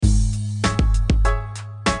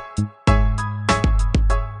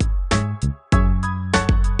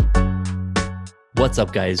What's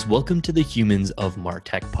up, guys? Welcome to the Humans of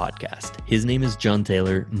Martech podcast. His name is John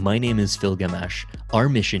Taylor. My name is Phil Gamache. Our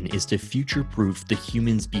mission is to future-proof the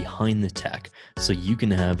humans behind the tech so you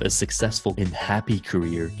can have a successful and happy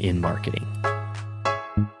career in marketing.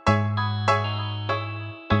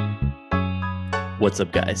 What's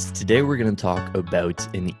up, guys? Today we're going to talk about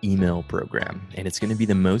an email program, and it's going to be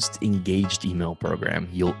the most engaged email program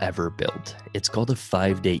you'll ever build. It's called a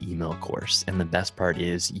 5-day email course, and the best part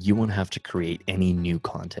is you won't have to create any new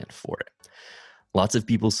content for it. Lots of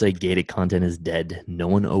people say gated content is dead. No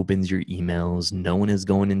one opens your emails. No one is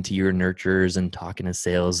going into your nurtures and talking to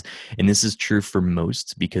sales. And this is true for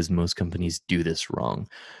most because most companies do this wrong.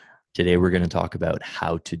 Today we're going to talk about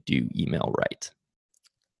how to do email right.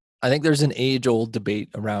 I think there's an age-old debate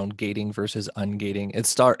around gating versus ungating. It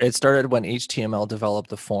started when HTML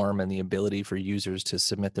developed the form and the ability for users to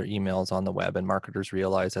submit their emails on the web, and marketers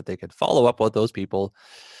realized that they could follow up with those people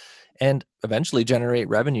and eventually generate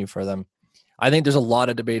revenue for them. I think there's a lot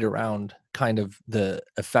of debate around kind of the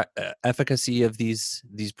efficacy of these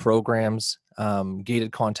programs,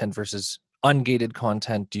 gated content versus ungated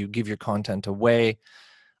content. Do you give your content away?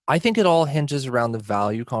 I think it all hinges around the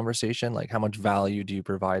value conversation, like how much value do you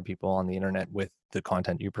provide people on the internet with the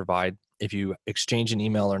content you provide? If you exchange an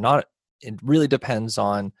email or not, it really depends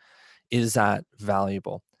on, is that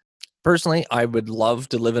valuable? Personally, I would love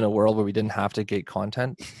to live in a world where we didn't have to gate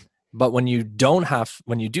content. But when you do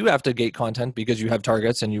have to gate content because you have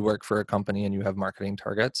targets and you work for a company and you have marketing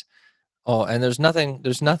targets, oh, and there's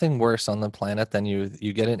nothing worse on the planet than you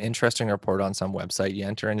get an interesting report on some website, you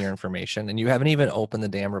enter in your information and you haven't even opened the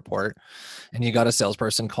damn report and you got a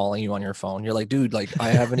salesperson calling you on your phone. You're like, dude, like I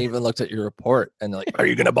haven't even looked at your report, and like, are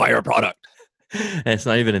you going to buy our product? And it's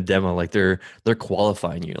not even a demo. Like they're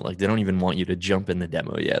qualifying you. Like they don't even want you to jump in the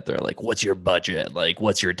demo yet. They're like, what's your budget? Like,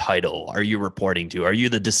 what's your title? Are you reporting to? Are you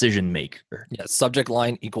the decision maker? Yeah. Subject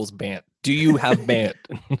line equals BANT. Do you have BANT?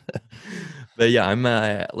 But yeah, I'm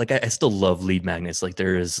I still love lead magnets. Like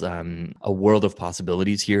there is a world of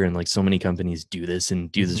possibilities here, and like so many companies do this and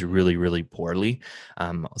do this really, really poorly.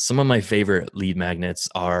 Some of my favorite lead magnets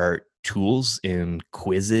are tools and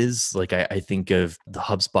quizzes. Like I think of the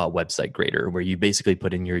HubSpot website grader, where you basically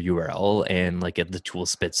put in your URL and like the tool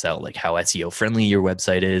spits out like how SEO friendly your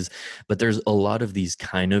website is. But there's a lot of these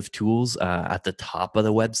kind of tools at the top of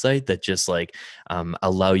the website that just like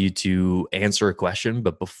allow you to answer a question,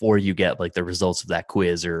 but before you get like the results of that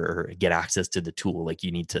quiz or get access to the tool, like you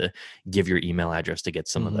need to give your email address to get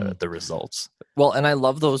some of the results. Well, and I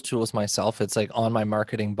love those tools myself. It's like on my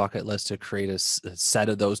marketing bucket list to create a set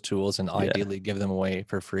of those tools and ideally give them away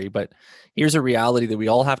for free. But here's a reality that we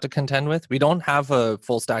all have to contend with. We don't have a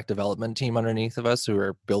full stack development team underneath of us who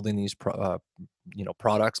are building these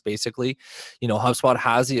products. Basically, HubSpot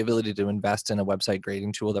has the ability to invest in a website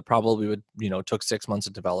grading tool that probably would, took 6 months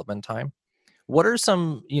of development time. What are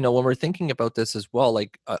some, when we're thinking about this as well,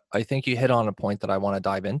 like I think you hit on a point that I want to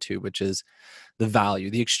dive into, which is the value,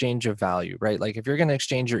 the exchange of value, right? Like if you're going to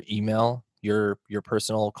exchange your email, your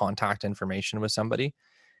personal contact information with somebody,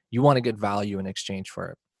 you want to get value in exchange for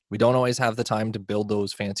it. We don't always have the time to build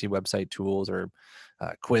those fancy website tools or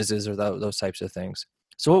quizzes or those types of things.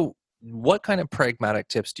 So what kind of pragmatic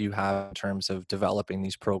tips do you have in terms of developing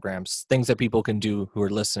these programs, things that people can do who are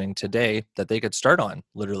listening today that they could start on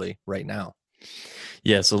literally right now?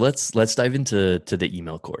 Yeah, so let's dive into the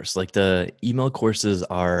email course. Like the email courses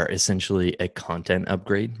are essentially a content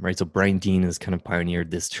upgrade, right? So Brian Dean has kind of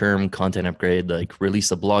pioneered this term, content upgrade, like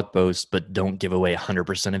release a blog post, but don't give away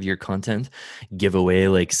 100% of your content. Give away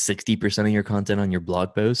like 60% of your content on your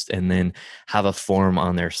blog post, and then have a form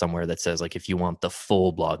on there somewhere that says like if you want the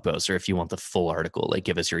full blog post or if you want the full article, like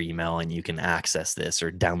give us your email and you can access this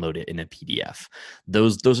or download it in a PDF.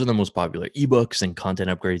 Those are the most popular ebooks and content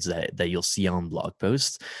upgrades that you'll see on blog posts.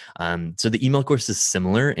 So the email course is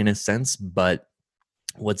similar in a sense, but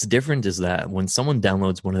what's different is that when someone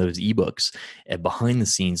downloads one of those ebooks, behind the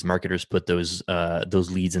scenes, marketers put those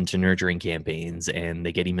leads into nurturing campaigns, and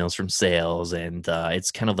they get emails from sales, and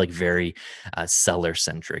it's kind of like very seller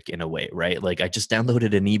centric in a way, right? Like I just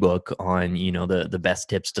downloaded an ebook on the best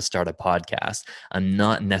tips to start a podcast. I'm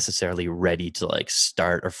not necessarily ready to like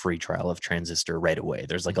start a free trial of Transistor right away.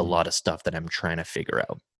 There's like a lot of stuff that I'm trying to figure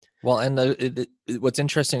out. Well, and what's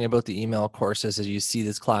interesting about the email courses is you see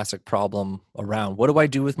this classic problem around, what do I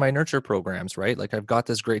do with my nurture programs, right? Like I've got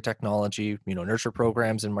this great technology, nurture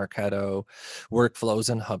programs in Marketo,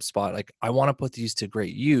 workflows in HubSpot. Like I want to put these to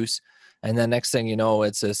great use. And then next thing you know,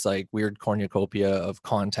 it's this like weird cornucopia of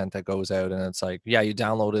content that goes out. And it's like, yeah, you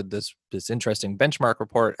downloaded this interesting benchmark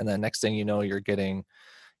report. And then next thing you know, you're getting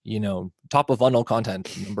top of funnel content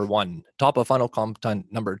number 1, top of funnel content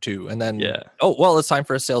number 2, and then Yeah. oh well, it's time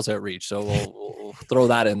for a sales outreach, so we'll throw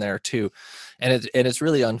that in there too, and it's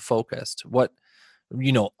really unfocused. What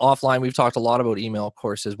offline, we've talked a lot about email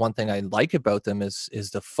courses. One thing I like about them is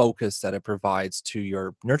the focus that it provides to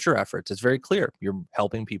your nurture efforts. It's very clear. You're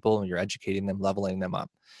helping people, you're educating them, leveling them up.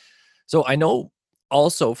 So I know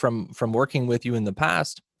also from working with you in the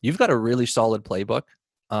past, you've got a really solid playbook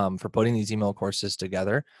for putting these email courses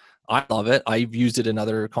together. I love it. I've used it in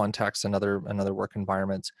other contexts and other work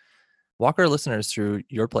environments. Walk our listeners through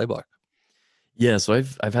your playbook. Yeah, so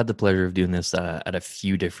I've had the pleasure of doing this at a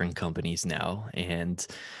few different companies now, and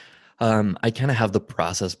I kind of have the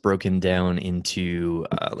process broken down into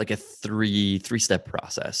like a three step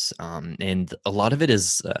process, and a lot of it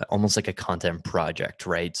is almost like a content project,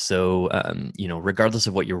 right? So regardless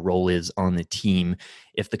of what your role is on the team,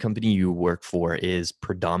 if the company you work for is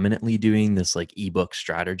predominantly doing this like ebook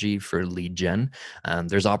strategy for lead gen,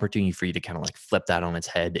 there's opportunity for you to kind of like flip that on its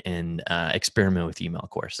head and experiment with email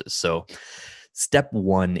courses. So step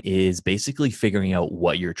one is basically figuring out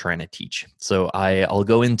what you're trying to teach. So I'll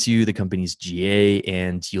go into the company's GA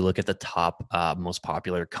and you look at the top most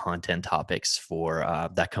popular content topics for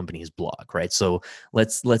that company's blog, right? So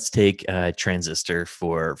let's take Transistor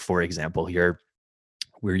for example here.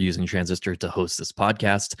 We're using Transistor to host this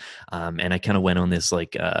podcast. And I kind of went on this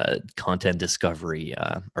like content discovery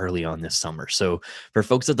early on this summer. So for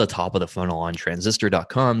folks at the top of the funnel on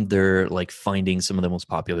transistor.com, they're like finding some of the most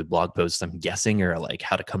popular blog posts, I'm guessing, are like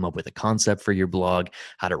how to come up with a concept for your blog,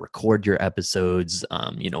 how to record your episodes,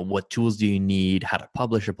 what tools do you need, how to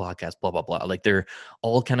publish a podcast, blah, blah, blah. Like they're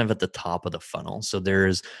all kind of at the top of the funnel. So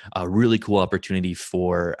there's a really cool opportunity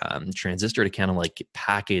for Transistor to kind of like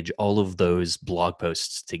package all of those blog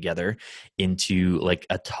posts together into like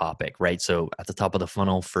a topic, right? So at the top of the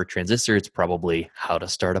funnel for Transistor, it's probably how to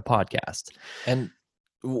start a podcast. And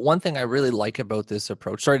one thing I really like about this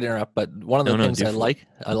approach, sorry to interrupt, but one of the No, things do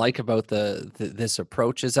I like about this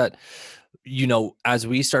approach is that, as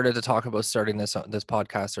we started to talk about starting this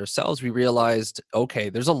podcast ourselves, we realized, okay,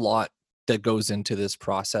 there's a lot that goes into this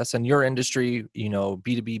process, and your industry,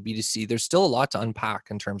 B2B, B2C, there's still a lot to unpack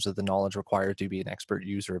in terms of the knowledge required to be an expert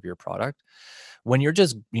user of your product. When you're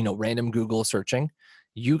just, random Google searching,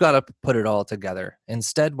 you got to put it all together.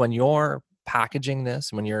 Instead, when you're packaging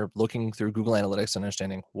this, when you're looking through Google Analytics and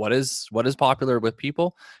understanding what is popular with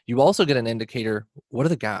people, you also get an indicator, what are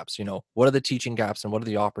the gaps, what are the teaching gaps, and what are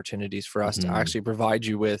the opportunities for us to actually provide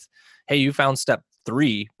you with, hey, you found step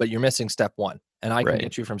 3, but you're missing step 1, and I can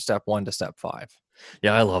get you from step 1 to step 5.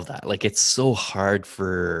 Yeah, I love that. Like, it's so hard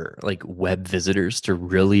for like web visitors to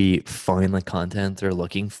really find the content they're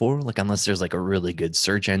looking for. Like, unless there's like a really good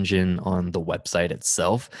search engine on the website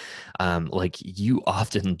itself, like you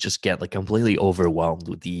often just get like completely overwhelmed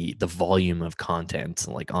with the volume of content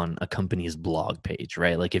like on a company's blog page,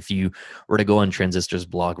 right? Like, if you were to go on Transistor's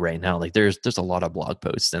blog right now, like there's a lot of blog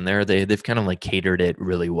posts in there. They've kind of like catered it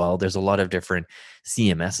really well. There's a lot of different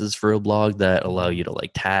CMSs for a blog that allow you to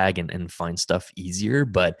like tag and find stuff easier.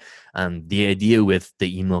 But the idea with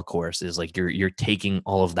the email course is like you're taking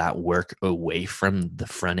all of that work away from the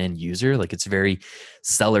front end user. Like it's very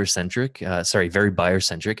seller centric, very buyer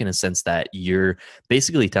centric, in a sense that you're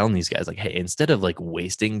basically telling these guys like, hey, instead of like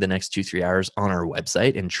wasting the next 2-3 hours on our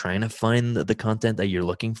website and trying to find the content that you're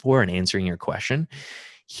looking for and answering your question,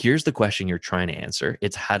 here's the question you're trying to answer.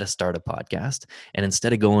 It's how to start a podcast. And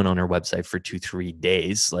instead of going on our website for 2-3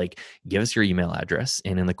 days, like give us your email address.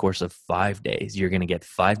 And in the course of 5 days, you're going to get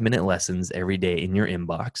 5-minute lessons every day in your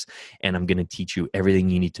inbox. And I'm going to teach you everything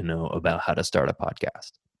you need to know about how to start a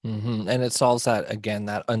podcast. Mm-hmm. And it solves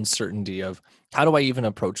that uncertainty of how do I even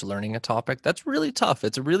approach learning a topic? That's really tough.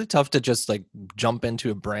 It's really tough to just like jump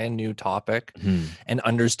into a brand new topic and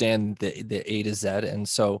understand the A to Z. And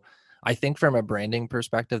so I think from a branding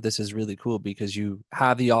perspective, this is really cool because you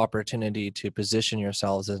have the opportunity to position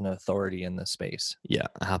yourselves as an authority in this space. Yeah,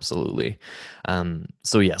 absolutely.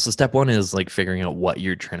 So step one is like figuring out what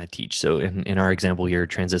you're trying to teach. So in our example here,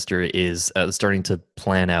 Transistor is starting to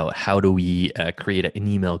plan out how do we create an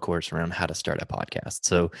email course around how to start a podcast.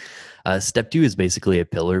 So step 2 is basically a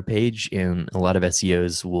pillar page, and a lot of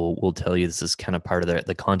SEOs will tell you this is kind of part of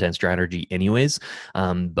the content strategy anyways.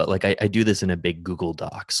 But like I do this in a big Google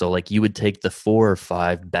Doc. So like you would take the 4 or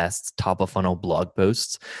 5 best top of funnel blog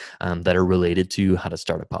posts that are related to how to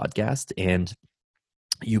start a podcast, and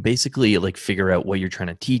you basically like figure out what you're trying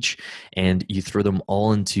to teach and you throw them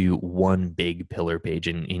all into one big pillar page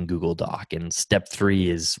in Google Doc. And step 3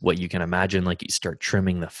 is what you can imagine, like you start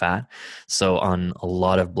trimming the fat. So on a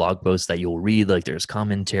lot of blog posts that you'll read, like there's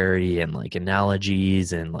commentary and like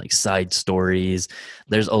analogies and like side stories.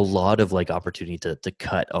 There's a lot of like opportunity to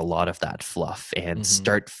cut a lot of that fluff and Hmm.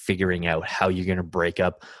 start figuring out how you're going to break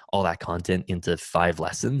up all that content into 5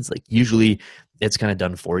 lessons. Like usually it's kind of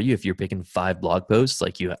done for you. If you're picking 5 blog posts,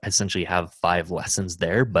 like you essentially have 5 lessons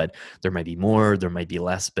there, but there might be more, there might be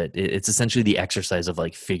less, but it's essentially the exercise of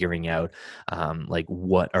like figuring out like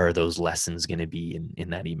what are those lessons going to be in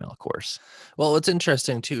that email course. Well, what's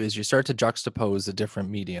interesting too is you start to juxtapose the different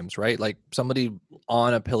mediums, right? Like somebody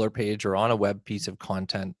on a pillar page or on a web piece of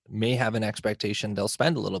content may have an expectation they'll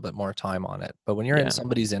spend a little bit more time on it. But when you're in Yeah.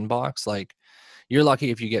 somebody's inbox, like you're lucky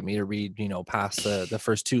if you get me to read, past the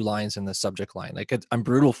first 2 lines in the subject line. Like I'm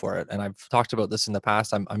brutal for it, and I've talked about this in the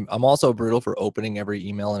past. I'm also brutal for opening every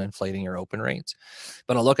email and inflating your open rates.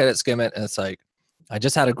 But I'll look at it, skim it, and it's like I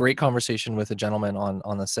just had a great conversation with a gentleman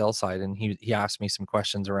on the sales side, and he asked me some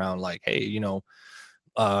questions around like, hey,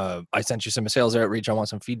 I sent you some sales outreach. I want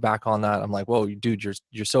some feedback on that. I'm like, whoa, dude,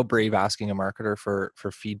 you're so brave asking a marketer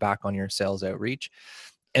for feedback on your sales outreach.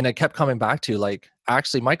 And I kept coming back to like,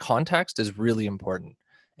 actually, my context is really important.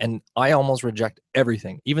 And I almost reject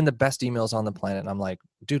everything, even the best emails on the planet. And I'm like,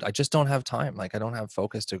 dude, I just don't have time. Like, I don't have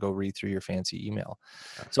focus to go read through your fancy email.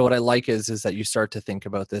 So what I like is that you start to think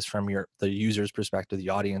about this from the user's perspective, the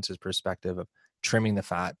audience's perspective of trimming the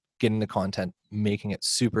fat, getting the content, making it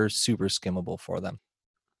super, super skimmable for them.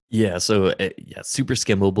 Yeah, so yeah, super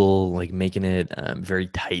skimmable, like making it very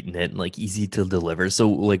tight knit, like easy to deliver. So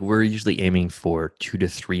like we're usually aiming for 2 to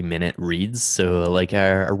 3 minute reads. So like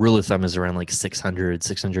our rule of thumb is around like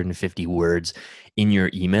 650 words in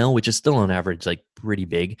your email, which is still on average like pretty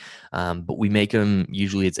big. But we make them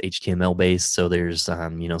usually it's HTML based, so there's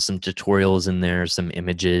some tutorials in there, some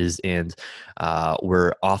images, and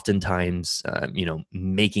we're oftentimes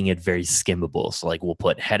making it very skimmable. So like we'll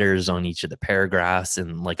put headers on each of the paragraphs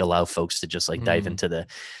and like allow folks to just like dive Mm. into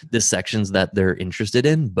the sections that they're interested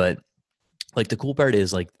in. But like the cool part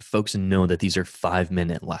is like folks know that these are 5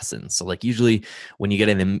 minute lessons. So like usually when you get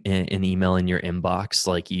an email in your inbox,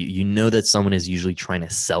 like you know that someone is usually trying to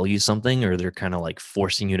sell you something or they're kind of like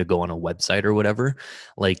forcing you to go on a website or whatever.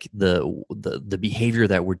 Like the behavior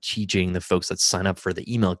that we're teaching the folks that sign up for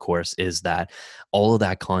the email course is that all of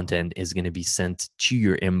that content is going to be sent to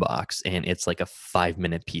your inbox and it's like a 5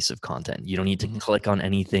 minute piece of content. You don't need to Mhm. click on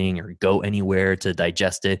anything or go anywhere to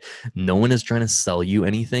digest it. No one is trying to sell you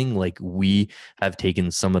anything. Like we have taken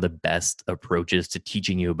some of the best approaches to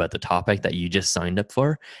teaching you about the topic that you just signed up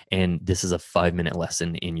for, and this is a 5 minute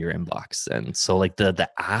lesson in your inbox. And so like the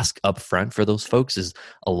ask up front for those folks is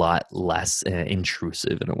a lot less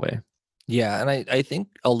intrusive in a way. Yeah, and I think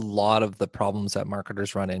a lot of the problems that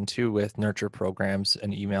marketers run into with nurture programs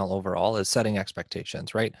and email overall is setting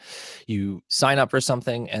expectations, right? You sign up for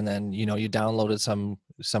something and then you downloaded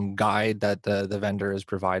some guide that the vendor has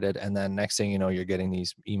provided, and then next thing you know, you're getting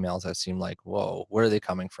these emails that seem like, whoa, where are they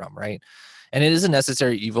coming from, right? And it is a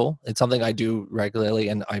necessary evil. It's something I do regularly,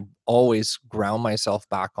 and I always ground myself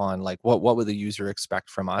back on like what would the user expect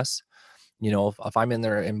from us. If I'm in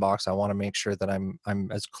their inbox, I want to make sure that I'm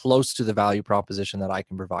as close to the value proposition that I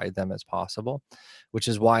can provide them as possible, which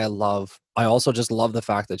is why I also just love the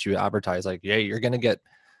fact that you advertise like, yeah, you're going to get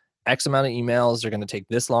X amount of emails, they're going to take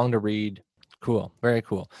this long to read. Cool, very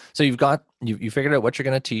cool. So you figured out what you're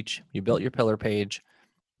going to teach, you built your pillar page,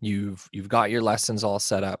 you've got your lessons all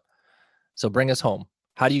set up. So bring us home.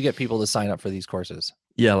 How do you get people to sign up for these courses?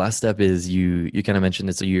 Yeah, last step is you kind of mentioned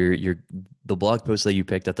it. So you're the blog posts that you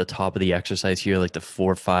picked at the top of the exercise here, like the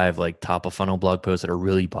 4 or 5 like top of funnel blog posts that are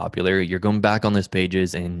really popular. You're going back on those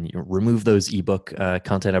pages and you remove those ebook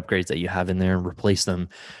content upgrades that you have in there and replace them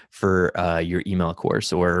for your email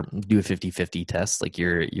course, or do a 50-50 test, like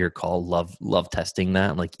your call. Love testing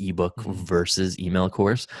that, like ebook Mhm. versus email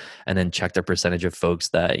course, and then check the percentage of folks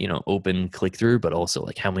that open click through, but also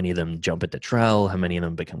like how many of them jump into trial, how many of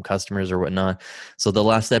them become customers or whatnot. So the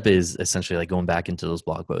last step is essentially like going back into those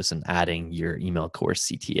blog posts and adding your email course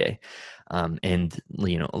CTA. And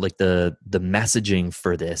like the messaging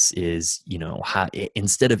for this is how,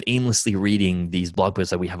 instead of aimlessly reading these blog posts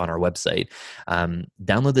that we have on our website,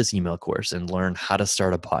 download this email course and learn how to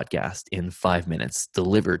start a podcast in 5 minutes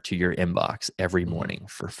delivered to your inbox every Mhm. morning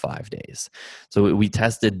for 5 days. So we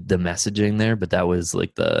tested the messaging there, but that was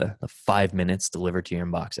like the 5 minutes delivered to your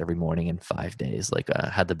inbox every morning in 5 days, like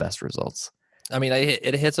had the best results. I mean,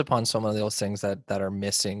 it hits upon some of those things that are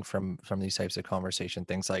missing from these types of conversation.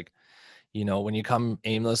 Things like, When you come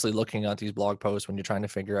aimlessly looking at these blog posts, when you're trying to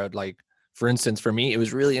figure out, like, for instance, for me, it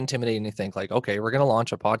was really intimidating to think like, okay, we're going to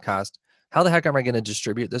launch a podcast. How the heck am I going to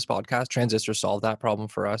distribute this podcast? Transistor solved that problem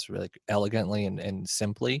for us really elegantly and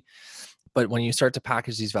simply. But when you start to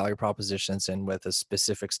package these value propositions in with a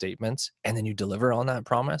specific statements, and then you deliver on that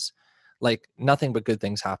promise, like, nothing but good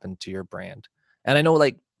things happen to your brand. And I know,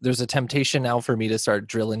 like, there's a temptation now for me to start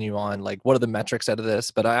drilling you on, like, what are the metrics out of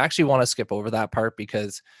this? But I actually want to skip over that part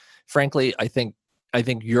because, frankly, I think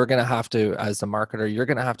you're going to have to, as the marketer, you're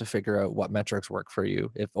going to have to figure out what metrics work for you.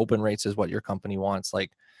 If open rates is what your company wants,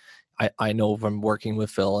 like, I know from working with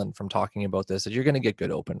Phil and from talking about this, that you're going to get good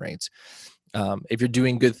open rates. If you're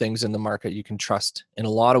doing good things in the market, you can trust in a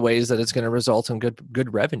lot of ways that it's going to result in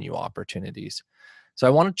good revenue opportunities. So I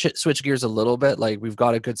want to switch gears a little bit. Like, we've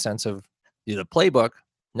got a good sense of the playbook.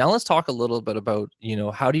 Now let's talk a little bit about,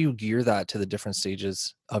 how do you gear that to the different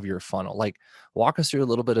stages of your funnel? Like, walk us through a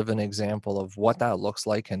little bit of an example of what that looks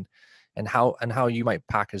like and how you might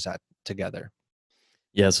package that together.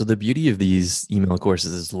 Yeah, so the beauty of these email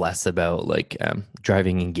courses is less about like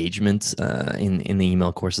driving engagement in the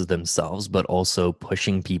email courses themselves, but also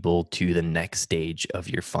pushing people to the next stage of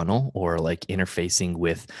your funnel, or like interfacing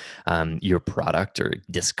with your product or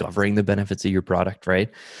discovering the benefits of your product, right?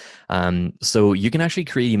 So you can actually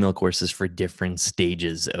create email courses for different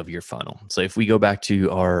stages of your funnel. So if we go back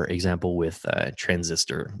to our example with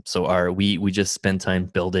Transistor, so we just spent time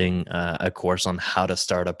building a course on how to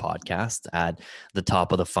start a podcast at the top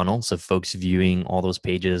of the funnel. So folks viewing all those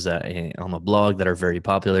pages on the blog that are very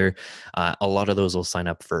popular, a lot of those will sign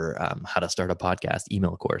up for how to start a podcast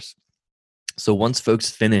email course. So once folks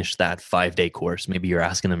finish that 5-day course, maybe you're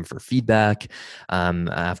asking them for feedback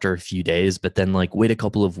after a few days, but then like wait a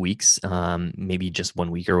couple of weeks, maybe just 1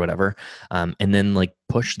 week or whatever, and then like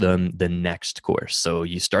push them the next course. So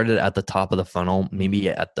you started at the top of the funnel, maybe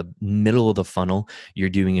at the middle of the funnel, you're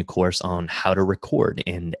doing a course on how to record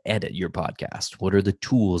and edit your podcast. What are the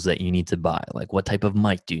tools that you need to buy? Like, what type of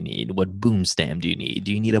mic do you need? What boom stem do you need?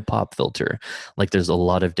 Do you need a pop filter? Like, there's a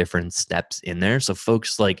lot of different steps in there. So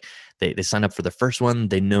folks, like, they sign up for the first one.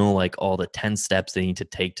 They know like all the 10 steps they need to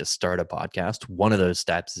take to start a podcast. One of those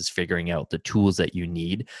steps is figuring out the tools that you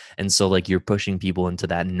need. And so like you're pushing people into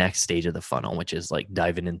that next stage of the funnel, which is like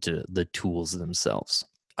diving into the tools themselves.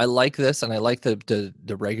 I like this, and I like the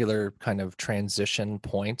regular kind of transition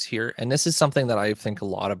points here. And this is something that I think a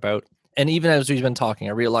lot about. And even as we've been talking,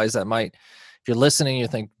 I realize that if you're listening, you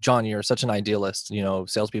think, John, you're such an idealist.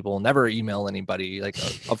 Salespeople will never email anybody. Like,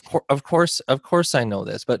 of course, I know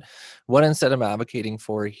this. But what instead I'm advocating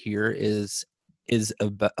for here is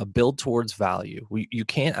a build towards value. You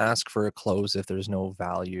can't ask for a close if there's no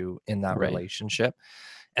value in that relationship.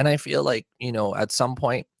 And I feel like, at some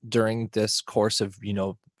point during this course of,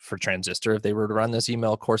 for Transistor, if they were to run this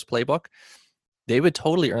email course playbook, they would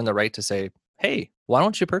totally earn the right to say, hey, why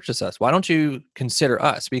don't you purchase us? Why don't you consider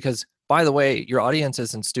us? Because, by the way, your audience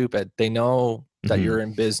isn't stupid. They know that you're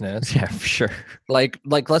in business. Yeah, for sure. Like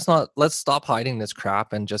let's stop hiding this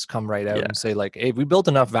crap and just come right out and say, like, hey, we built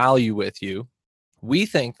enough value with you. We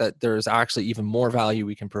think that there's actually even more value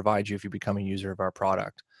we can provide you if you become a user of our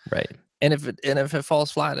product. Right. And if it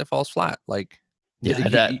falls flat, it falls flat. Like,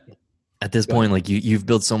 at this point, like you've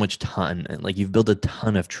built you've built a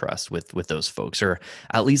ton of trust with those folks, or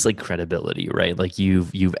at least like credibility, right? Like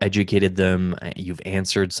you've educated them, you've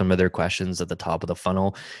answered some of their questions at the top of the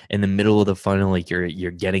funnel. In the middle of the funnel, like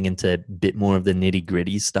you're getting into a bit more of the nitty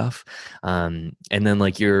gritty stuff, and then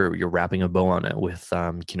like you're wrapping a bow on it with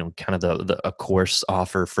kind of a course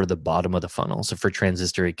offer for the bottom of the funnel. So for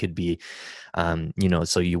Transistor, it could be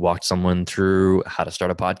so you walked someone through how to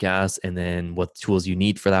start a podcast, and then what tools you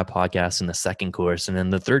need for that podcast in the second course. And then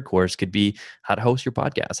the third course could be how to host your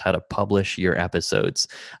podcast, how to publish your episodes,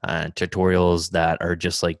 tutorials that are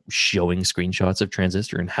just like showing screenshots of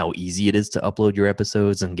Transistor and how easy it is to upload your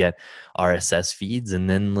episodes and get RSS feeds. And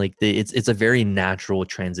then like it's a very natural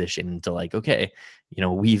transition into like, okay,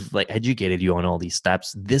 we've like educated you on all these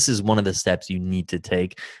steps. This is one of the steps you need to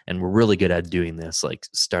take. And we're really good at doing this. Like,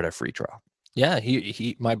 start a free trial. Yeah,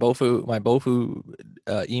 my Bofu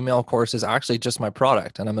email course is actually just my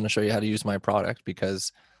product, and I'm going to show you how to use my product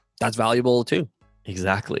because that's valuable too.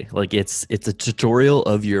 Exactly. Like it's a tutorial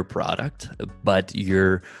of your product, but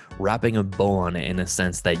you're wrapping a bow on it in a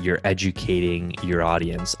sense that you're educating your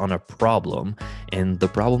audience on a problem, and the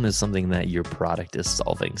problem is something that your product is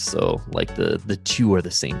solving. So like the two are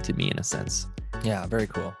the same to me in a sense. Yeah, very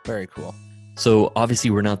cool. Very cool. So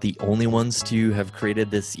obviously we're not the only ones to have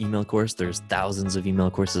created this email course. There's thousands of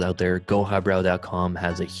email courses out there. GoHighbrow.com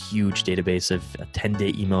has a huge database of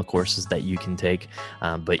 10-day email courses that you can take.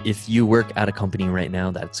 But if you work at a company right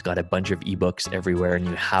now that's got a bunch of ebooks everywhere and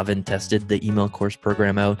you haven't tested the email course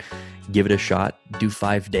program out, give it a shot, do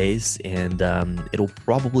 5 days, and it'll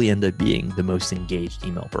probably end up being the most engaged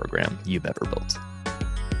email program you've ever built.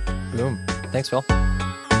 Boom. Thanks, Phil.